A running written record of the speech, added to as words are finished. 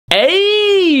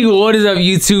Hey, what is up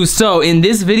YouTube? So in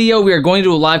this video we are going to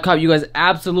do a live cop. You guys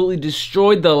absolutely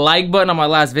destroyed the like button on my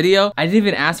last video. I didn't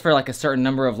even ask for like a certain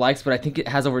number of likes, but I think it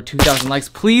has over 2,000 likes.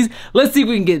 Please, let's see if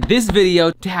we can get this video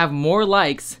to have more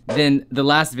likes than the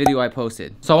last video I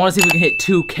posted. So I want to see if we can hit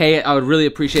 2K. I would really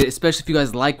appreciate it, especially if you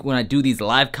guys like when I do these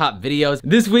live cop videos.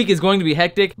 This week is going to be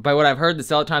hectic. By what I've heard, the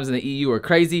sellout times in the EU are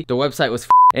crazy. The website was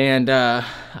and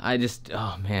I just,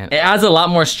 oh man. It adds a lot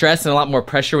more stress and a lot more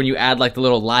pressure when you add like the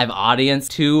little live audience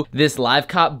to this live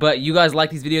cop, but you guys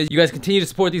like these videos. You guys continue to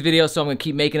support these videos, so I'm gonna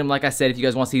keep making them. Like I said, if you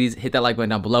guys want to see these, hit that like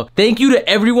button down below. Thank you to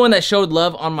everyone that showed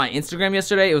love on my Instagram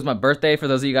yesterday. It was my birthday, for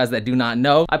those of you guys that do not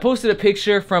know. I posted a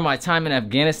picture from my time in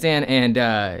Afghanistan, and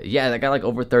yeah, that got like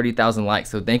over 30,000 likes,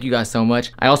 so thank you guys so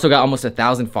much. I also got almost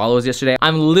 1,000 followers yesterday.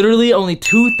 I'm literally only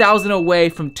 2,000 away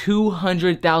from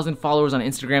 200,000 followers on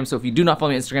Instagram, so if you do not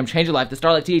follow me on Instagram, change your life. The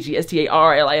Starlight,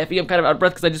 THESTARLIFE. I'm kind of out of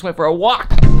breath because I just went for a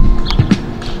walk.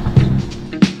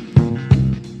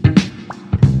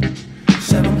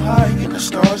 Set them high in the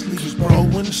stars, leave us bro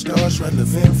when the stars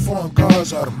relevant. Foreign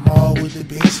cars out the mall with the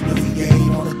big Smithy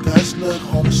on the dust. Look,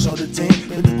 home so the tank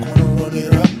in the corner, roll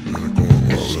it up.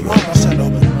 She want my set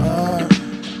open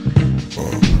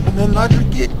and then laundry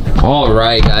get. All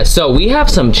right, guys. So we have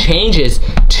some changes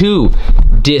to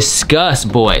discuss,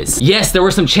 boys. Yes, there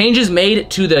were some changes made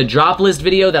to the drop list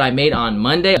video that I made on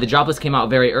Monday. The drop list came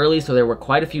out very early, so there were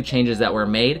quite a few changes that were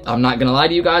made. I'm not gonna lie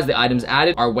to you guys, the items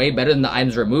added are way better than the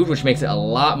items removed, which makes it a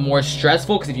lot more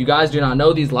stressful, because if you guys do not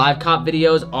know, these live cop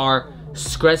videos are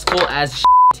stressful as shit.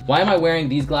 Why am I wearing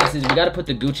these glasses? We gotta put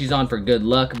the Gucci's on for good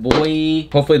luck, boy.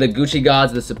 Hopefully the Gucci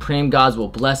gods, the Supreme gods will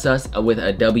bless us with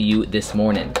a W this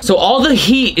morning. So all the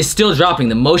heat is still dropping.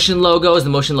 The Motion logos, the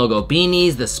Motion logo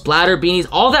beanies, the splatter beanies,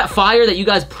 all that fire that you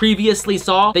guys previously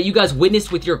saw, that you guys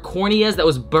witnessed with your corneas, that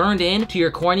was burned into your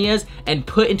corneas and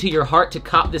put into your heart to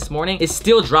cop this morning, is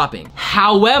still dropping.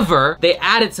 However, they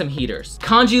added some heaters.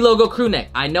 Kanji logo crew neck.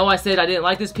 I know I said I didn't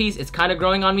like this piece. It's kind of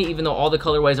growing on me, even though all the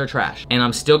colorways are trash. And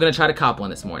I'm still gonna try to cop one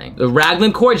this morning. The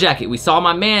Raglan core jacket. We saw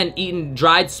my man eating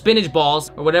dried spinach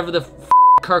balls, or whatever the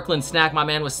Kirkland snack my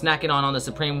man was snacking on the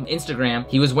Supreme Instagram.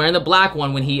 He was wearing the black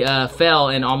one when he fell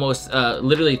and almost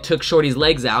literally took Shorty's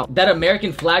legs out. That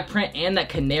American flag print and that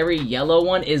canary yellow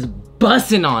one is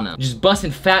busting on him. Just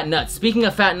busting fat nuts. Speaking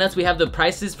of fat nuts, we have the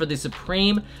prices for the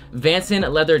Supreme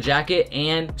Vanson leather jacket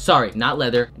and, sorry, not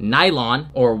leather, nylon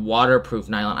or waterproof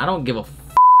nylon. I don't give a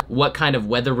what kind of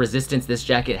weather resistance this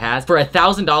jacket has. For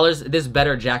 $1,000, this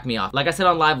better jack me off. Like I said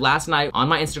on live last night on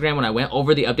my Instagram when I went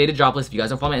over the updated drop list, if you guys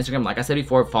don't follow my Instagram, like I said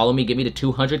before, follow me, get me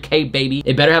to 200K, baby.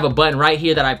 It better have a button right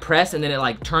here that I press, and then it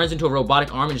like turns into a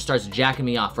robotic arm and just starts jacking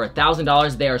me off. For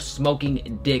 $1,000, they are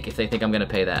smoking dick if they think I'm gonna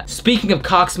pay that. Speaking of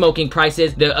cock smoking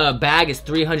prices, the bag is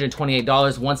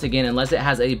 $328. Once again, unless it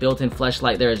has a built-in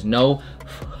fleshlight, there is no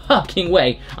fucking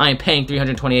way I am paying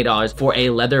 $328 for a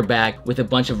leather bag with a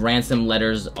bunch of ransom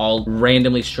letters all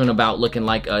randomly strewn about looking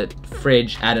like a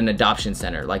fridge at an adoption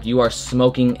center. Like, you are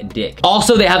smoking dick.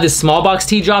 Also, they have this small box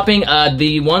tee dropping.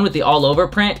 The one with the all over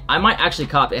print, I might actually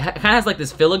cop it. It kind of has like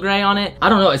this filigree on it. I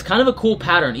don't know, it's kind of a cool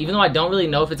pattern. Even though I don't really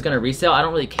know if it's gonna resell, I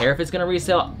don't really care if it's gonna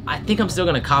resell. I think I'm still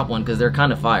gonna cop one because they're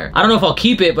kind of fire. I don't know if I'll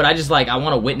keep it, but I just like, I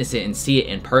want to witness it and see it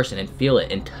in person and feel it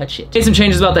and touch it. Made some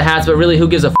changes about the hats, but really, who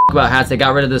gives a f about hats? They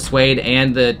got rid of the suede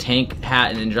and the tank hat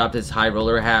and then dropped this high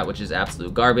roller hat, which is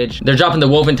absolute garbage. They're dropping the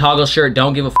woven toggle shirt.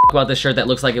 Don't give a f about this shirt that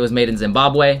looks like it was made in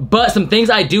Zimbabwe. But some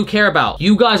things I do care about.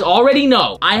 You guys already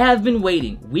know I have been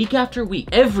waiting week after week.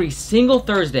 Every single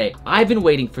Thursday, I've been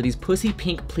waiting for these pussy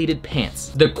pink pleated pants.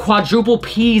 The quadruple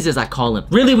P's, as I call them.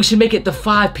 Really, we should make it the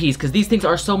 5 P's, because these things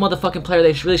are so motherfucking player.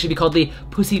 They really should be called the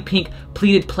pussy pink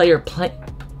pleated player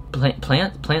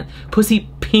pussy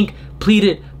pink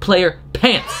pleated player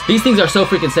pants. These things are so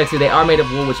freaking sexy. They are made of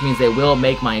wool, which means they will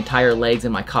make my entire legs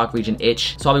and my cock region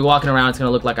itch. So I'll be walking around, it's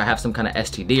gonna look like I have some kind of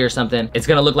STD or something. It's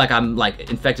gonna look like I'm like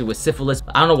infected with syphilis.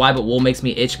 I don't know why, but wool makes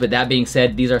me itch. But that being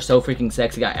said, these are so freaking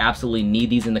sexy. I absolutely need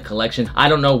these in the collection. I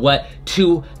don't know what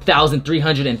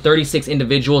 2,336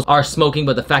 individuals are smoking,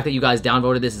 but the fact that you guys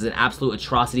downvoted this is an absolute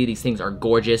atrocity. These things are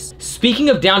gorgeous. Speaking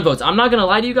of downvotes, I'm not gonna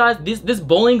lie to you guys, this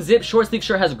bowling zip short sleeve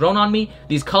shirt has grown on me.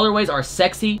 These colorways are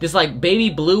sexy. This like baby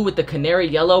blue with the canary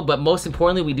yellow, but most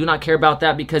importantly, we do not care about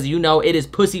that because you know it is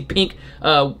pussy pink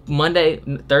Monday,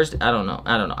 Thursday, I don't know.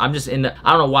 I'm just in the,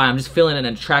 I don't know why, I'm just feeling an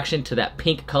attraction to that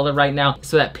pink color right now.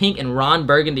 So that pink and Ron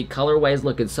Burgundy colorway is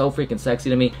looking so freaking sexy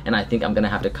to me, and I think I'm gonna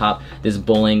have to cop this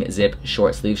bowling zip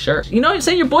short sleeve shirt. You know what I'm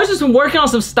saying? Your boys just been working on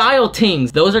some style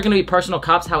things. Those are gonna be personal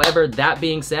cops. However, that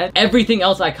being said, everything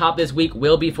else I cop this week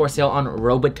will be for sale on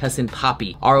Robitussin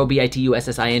Poppy.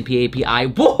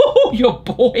 ROBITUSSINPAPI. Whoa! Yo,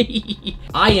 boy.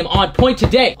 I am on point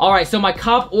today. All right, so my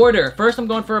cop order. First, I'm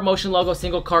going for a motion logo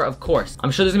single cart, of course.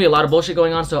 I'm sure there's gonna be a lot of bullshit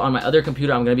going on, so on my other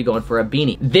computer, I'm gonna be going for a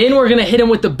beanie. Then we're gonna hit him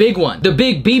with the big one, the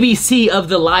big BBC of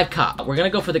the live cop. We're gonna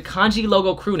go for the kanji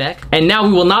logo crew neck. And now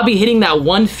we will not be hitting that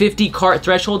 150 cart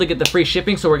threshold to get the free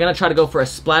shipping, so we're gonna try to go for a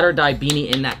splatter dye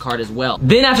beanie in that cart as well.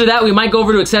 Then after that, we might go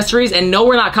over to accessories, and no,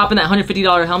 we're not copping that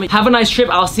 $150 helmet. Have a nice trip.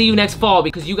 I'll see you next fall,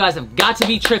 because you guys have got to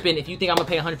be tripping if you think I'm gonna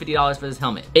pay $150 for this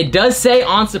helmet. It does say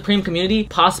on Supreme Community,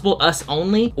 possible us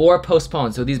only or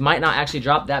postponed, so these might not actually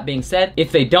drop. That being said,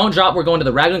 if they don't drop, we're going to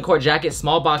the Raglan Court jacket,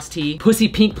 small box tee, pussy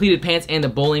pink pleated pants, and the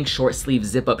bowling short sleeve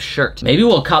zip up shirt. Maybe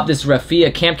we'll cop this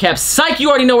Raffia camp cap. Psych, you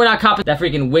already know we're not copping that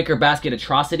freaking wicker basket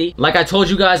atrocity. Like I told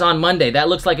you guys on Monday, that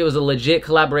looks like it was a legit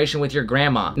collaboration with your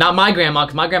grandma. Not my grandma,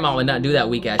 because my grandma would not do that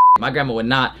weak ass shit. My grandma would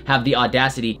not have the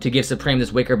audacity to give Supreme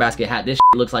this wicker basket hat. This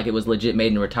shit looks like it was legit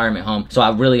made in a retirement home, so I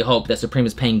really hope that Supreme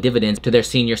is paying dividends to their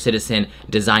senior citizen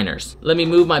designers. Let me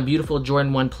move my beautiful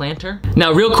Jordan 1 planter.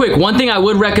 Now, real quick, one thing I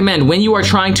would recommend when you are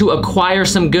trying to acquire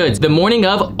some goods, the morning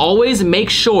of, always make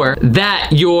sure that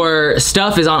your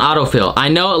stuff is on autofill. I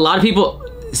know a lot of people,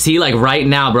 see, like right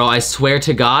now, bro, I swear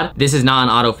to God, this is not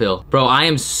on autofill. Bro, I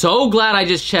am so glad I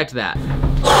just checked that.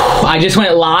 I just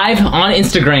went live on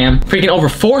Instagram. Freaking over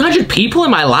 400 people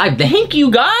in my live. Thank you,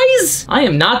 guys. I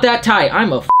am not that tight.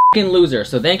 I'm a fucking loser.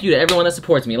 So thank you to everyone that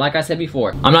supports me. Like I said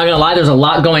before, I'm not gonna lie, there's a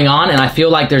lot going on and I feel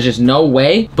like there's just no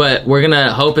way, but we're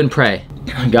gonna hope and pray.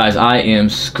 Guys, I am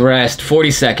stressed.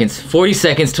 40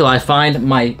 seconds till I find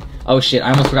my, oh shit,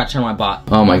 I almost forgot to turn my bot.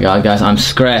 Oh my God, guys, I'm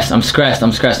stressed. I'm stressed.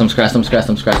 I'm stressed. I'm stressed. I'm stressed.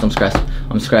 I'm stressed. I'm stressed.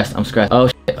 I'm stressed. I'm stressed. Oh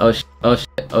shit. Oh shit. Oh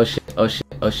shit. Oh shit. Oh shit.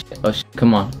 Oh shit. Oh shit.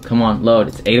 Come on. Come on. Load.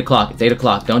 It's 8 o'clock. It's 8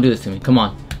 o'clock. Don't do this to me. Come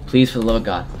on. Please, for the love of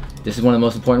God. This is one of the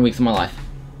most important weeks of my life.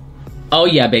 Oh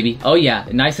yeah, baby. Oh yeah.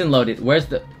 Nice and loaded. Where's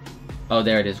the... Oh,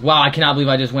 there it is. Wow, I cannot believe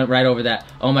I just went right over that.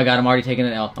 Oh my God, I'm already taking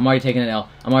an L. I'm already taking an L.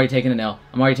 I'm already taking an L.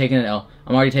 I'm already taking an L.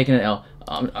 I'm already taking an L.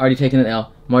 I'm already taking an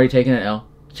L. I'm already taking an L.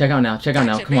 Check out now. Check out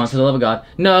now. Come on, for the love of God.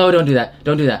 No, don't do that.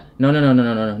 Don't do that. No, no, no, no,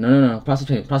 no, no, no, no, no, no. Process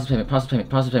payment. Process payment. Process payment.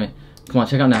 Process payment. Come on,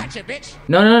 check out now.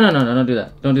 No, no, no, no, no, don't do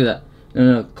that. Don't do that. No,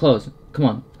 no, no. Close. Come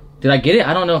on. Did I get it?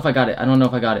 I don't know if I got it. I don't know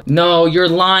if I got it. No, you're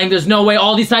lying. There's no way.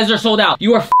 All these sizes are sold out.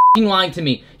 You are f***ing lying to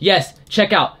me. Yes,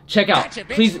 check out. Check out.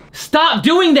 Please stop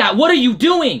doing that. What are you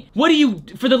doing? What are you,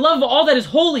 for the love of all that is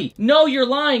holy? No, you're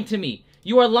lying to me.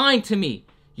 You are lying to me.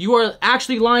 You are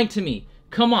actually lying to me.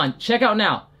 Come on, check out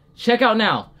now. Check out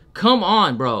now. Come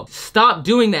on, bro. Stop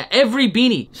doing that. Every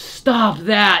beanie. Stop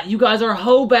that. You guys are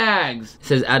hoe bags. It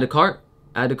says add to cart.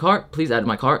 Add to cart. Please add to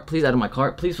my cart. Please add to my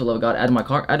cart. Please, for the love of God, add to my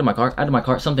cart. Add to my cart. Add to my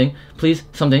cart. Something. Please.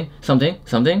 Something. Something.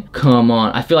 Something. Come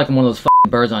on. I feel like I'm one of those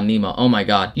fucking birds on Nemo. Oh my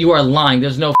God. You are lying.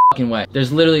 There's no fucking way.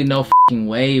 There's literally no fucking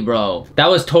way, bro. That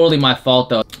was totally my fault,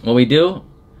 though. What we do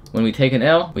when we take an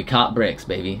L, we cop bricks,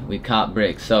 baby. We cop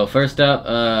bricks. So first up,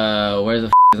 where's the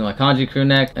f is my kanji crew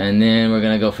neck? And then we're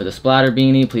gonna go for the splatter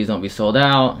beanie. Please don't be sold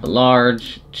out. The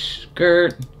large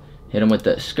skirt. Hit him with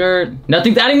the skirt.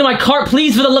 Nothing's adding to my cart,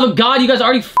 please, for the love of God. You guys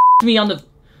already f***ed me on the...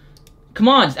 Come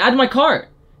on, just add to my cart.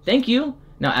 Thank you.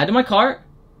 Now add to my cart.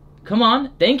 Come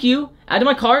on, thank you. Add to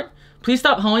my cart. Please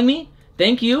stop hoeing me.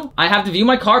 Thank you. I have to view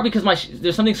my cart because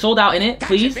there's something sold out in it,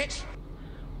 please.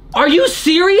 Are you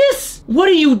serious? What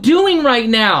are you doing right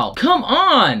now? Come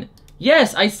on.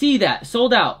 Yes, I see that.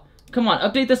 Sold out. Come on,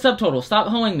 update the subtotal. Stop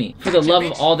hoeing me. For the love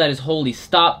of all that is holy,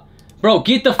 stop. Bro,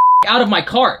 get the f out of my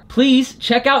cart. Please,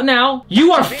 check out now.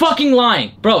 You are fucking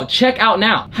lying. Bro, check out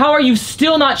now. How are you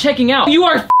still not checking out? You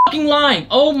are fucking lying.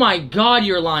 Oh my God,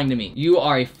 you're lying to me. You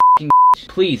are a fucking bitch.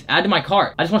 Please, add to my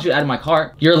cart. I just want you to add to my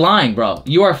cart. You're lying, bro.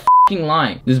 You are fucking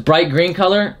lying. This bright green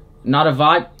color, not a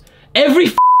vibe. Every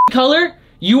fucking color,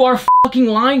 you are fucking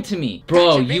lying to me.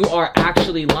 Bro, you are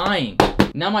actually lying.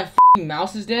 Now my fucking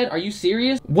mouse is dead? Are you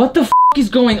serious? What the f is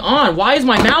going on? Why is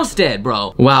my mouse dead,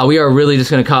 bro? Wow, we are really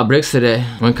just gonna cop bricks today.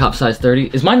 One cop size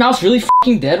 30. Is my mouse really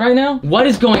fucking dead right now? What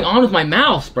is going on with my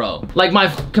mouse, bro? Like,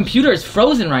 my computer is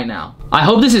frozen right now. I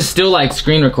hope this is still like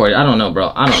screen recorded. I don't know,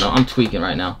 bro. I don't know. I'm tweaking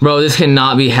right now. Bro, this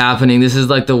cannot be happening. This is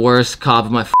like the worst cop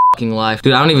of my fucking life.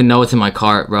 Dude, I don't even know what's in my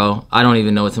cart, bro. I don't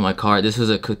even know what's in my cart. This was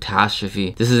a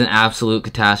catastrophe. This is an absolute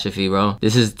catastrophe, bro.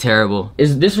 This is terrible.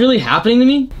 Is this really happening to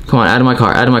me? Come on, add to my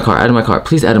cart, add to my cart, add to my cart.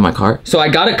 Please add to my cart. So I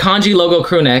got a kanji logo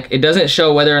crew neck. It doesn't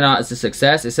show whether or not it's a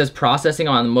success. It says processing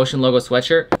on the motion logo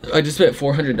sweatshirt. I just spent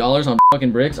 $400 on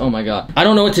fucking bricks. Oh my God. I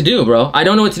don't know what to do, bro. I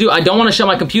don't know what to do. I don't want to shut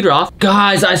my computer off.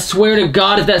 Guys, I swear to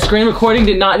God, if that screen recording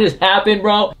did not just happen,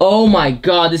 bro. Oh my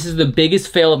God, this is the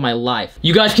biggest fail of my life.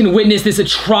 You guys can witness this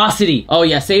atrocity Atrocity. Oh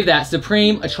yeah, save that.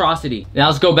 Supreme Atrocity. Now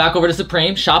let's go back over to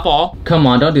Supreme. Shop all. Come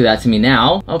on, don't do that to me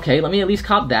now. Okay, let me at least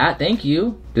cop that. Thank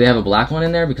you. Do they have a black one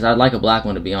in there? Because I'd like a black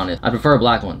one, to be honest. I prefer a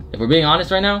black one. If we're being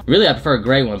honest right now, really I prefer a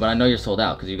gray one, but I know you're sold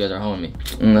out because you guys are hoeing me.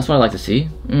 That's what I like to see.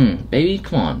 Baby,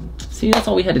 come on. See, that's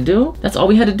all we had to do. That's all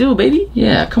we had to do, baby.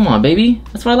 Yeah, come on, baby.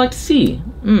 That's what I like to see.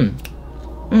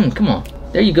 Come on.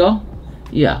 There you go.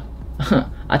 Yeah.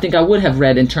 I think I would have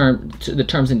read in the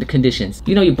terms and the conditions.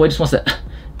 You know your boy just wants to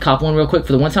cop one real quick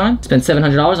for the one time. Spend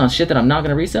 $700 on shit that I'm not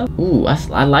gonna resell. Ooh,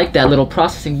 I like that little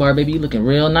processing bar, baby. You looking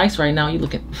real nice right now. You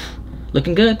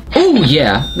looking good. Ooh,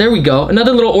 yeah, there we go.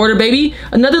 Another little order, baby.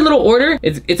 Another little order.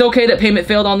 It's okay that payment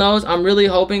failed on those. I'm really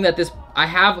hoping that I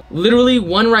have literally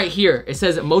one right here. It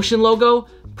says motion logo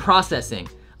processing.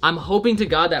 I'm hoping to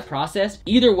God that processed.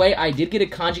 Either way, I did get a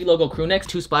kanji logo crew necks,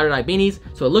 2 splattered eye beanies.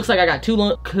 So it looks like I got two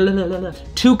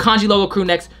kanji logo crew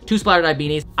necks, 2 splattered eye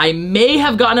beanies. I may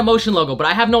have gotten a motion logo, but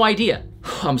I have no idea.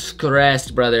 I'm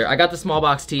stressed, brother. I got the small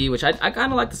box tee, which I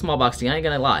kind of like the small box tee, I ain't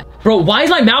gonna lie. Bro, why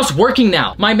is my mouse working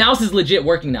now? My mouse is legit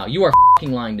working now. You are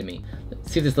fucking lying to me.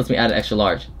 Let's see if this lets me add an extra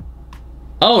large.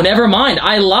 Oh, never mind.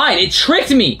 I lied. It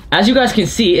tricked me. As you guys can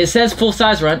see, it says full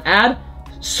size run, add,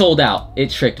 sold out. It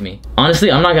tricked me.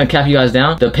 Honestly, I'm not gonna cap you guys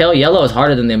down. The pale yellow is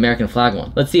harder than the American flag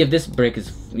one. Let's see if this brick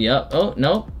is, yep. Oh,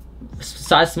 no.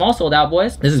 Size small sold out,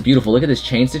 boys. This is beautiful. Look at this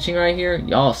chain stitching right here.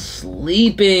 Y'all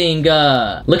sleeping.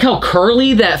 Look how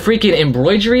curly that freaking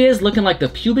embroidery is. Looking like the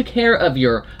pubic hair of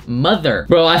your mother.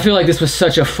 Bro, I feel like this was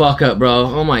such a fuck up, bro.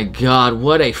 Oh my God,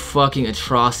 what a fucking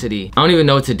atrocity. I don't even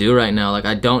know what to do right now. Like,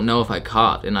 I don't know if I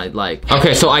copped and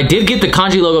okay, so I did get the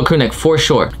kanji logo crew neck for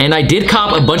sure. And I did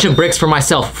cop a bunch of bricks for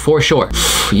myself for sure.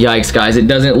 Yikes, guys, it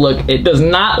does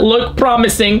not look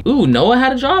promising. Ooh, Noah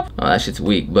had a drop? Oh, that shit's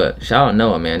weak, but shout out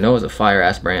Noah, man. Noah's a fire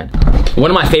ass brand. One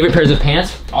of my favorite pairs of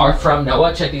pants are from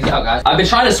Noah. Check these out, guys. I've been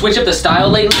trying to switch up the style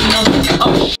lately, you know?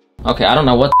 Oh, okay, I don't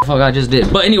know what the fuck I just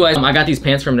did. But anyways, I got these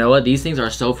pants from Noah. These things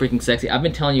are so freaking sexy. I've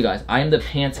been telling you guys, I am the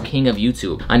pants king of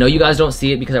YouTube. I know you guys don't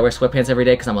see it because I wear sweatpants every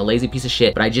day because I'm a lazy piece of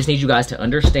shit, but I just need you guys to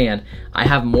understand I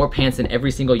have more pants than every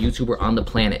single YouTuber on the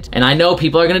planet. And I know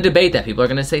people are gonna debate that. People are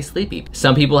gonna say sleepy.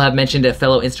 Some people have mentioned a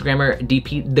fellow Instagrammer,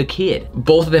 DP the Kid.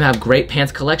 Both of them have great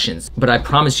pants collections, but I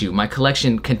promise you, my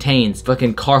collection contains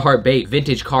fucking Carhartt bait,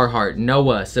 vintage Carhartt,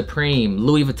 Noah, Supreme,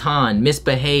 Louis Vuitton,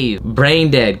 Misbehave, Brain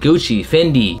Dead, Gucci,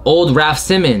 Fendi, old Ralph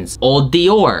Simmons, old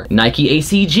Dior, Nike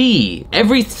ACG,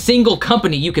 every single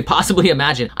company you could possibly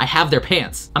imagine, I have their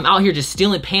pants. I'm out here just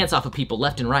stealing pants off of people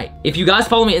left and right. If you guys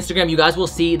follow me on Instagram, you guys will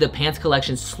see the pants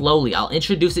collection slowly. I'll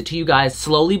introduce it to you guys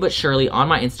slowly but surely on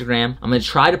my Instagram. I'm gonna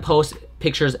try to post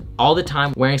pictures all the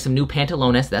time wearing some new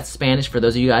pantalones. That's Spanish for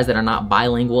those of you guys that are not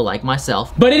bilingual like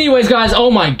myself. But anyways, guys, oh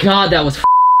my God, that was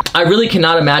I really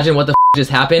cannot imagine what the just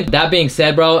happened. That being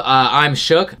said, bro, I'm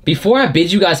shook. Before I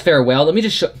bid you guys farewell, let me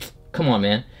just come on,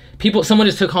 man. Someone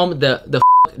just took home the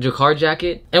Jacquard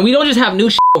jacket. And we don't just have new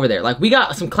shit over there. Like, we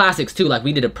got some classics too. Like,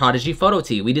 we did a Prodigy photo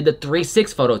tee. We did the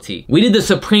 3-6 photo tee. We did the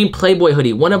Supreme Playboy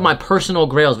hoodie. One of my personal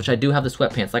grails, which I do have the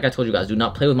sweatpants. Like I told you guys, do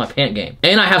not play with my pant game.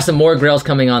 And I have some more grails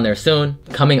coming on there soon.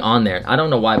 Coming on there. I don't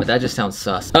know why, but that just sounds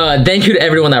sus. Thank you to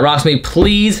everyone that rocks me.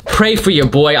 Please pray for your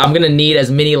boy. I'm gonna need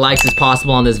as many likes as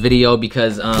possible on this video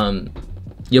because,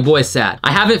 your boy's sad.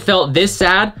 I haven't felt this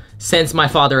sad since my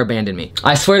father abandoned me.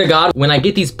 I swear to God, when I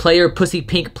get these player pussy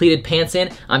pink pleated pants in,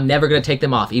 I'm never gonna take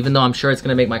them off, even though I'm sure it's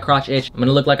gonna make my crotch itch. I'm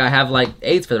gonna look like I have like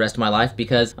AIDS for the rest of my life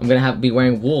because I'm gonna be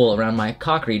wearing wool around my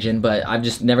cock region, but I'm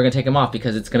just never gonna take them off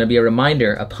because it's gonna be a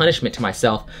reminder, a punishment to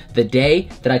myself the day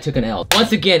that I took an L.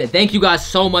 Once again, thank you guys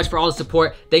so much for all the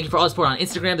support. Thank you for all the support on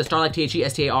Instagram, the Starlife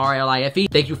THESTARLIFE.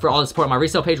 Thank you for all the support on my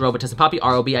resale page, Robitussin Poppy,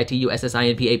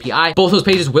 ROBITUSSINPAPI. Both those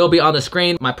pages will be on the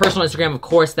screen. My personal Instagram, of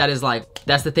course, that's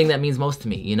the thing that means most to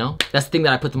me, you know? That's the thing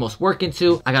that I put the most work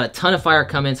into. I got a ton of fire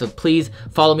coming, so please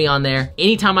follow me on there.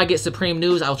 Anytime I get Supreme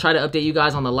news, I'll try to update you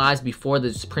guys on the lives before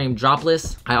the Supreme drop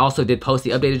list. I also did post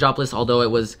the updated drop list, although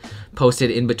it was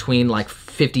posted in between like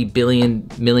 50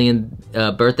 million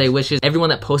birthday wishes. Everyone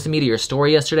that posted me to your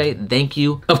story yesterday, thank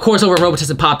you. Of course, over at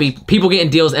Robitussin Poppy, people getting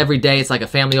deals every day. It's like a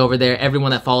family over there.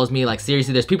 Everyone that follows me, like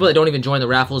seriously, there's people that don't even join the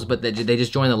raffles, but they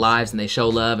just join the lives and they show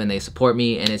love and they support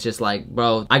me. And it's just like,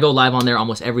 bro, I go live on there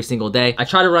almost every single day. I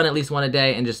try to run at least one a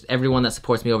day, and just everyone that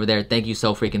supports me over there, thank you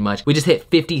so freaking much. We just hit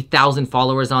 50,000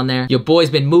 followers on there. Your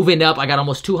boy's been moving up. I got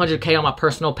almost 200K on my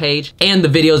personal page, and the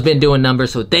video's been doing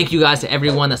numbers. So thank you guys to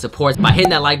everyone that supports support by hitting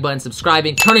that like button,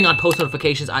 subscribing, turning on post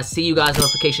notifications. I see you guys,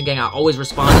 notification gang. I always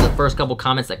respond to the first couple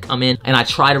comments that come in, and I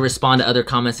try to respond to other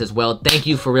comments as well. Thank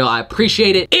you for real. I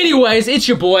appreciate it. Anyways, it's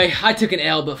your boy. I took an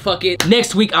L, but fuck it.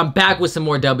 Next week, I'm back with some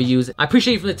more W's. I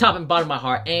appreciate you from the top and bottom of my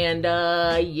heart. And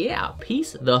yeah,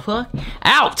 peace the fuck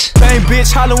out. Bang,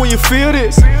 bitch, holler when you feel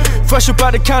this. Fresh up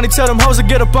out the county, tell them hoes to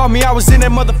get up on me. I was in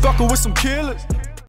that motherfucker with some killers.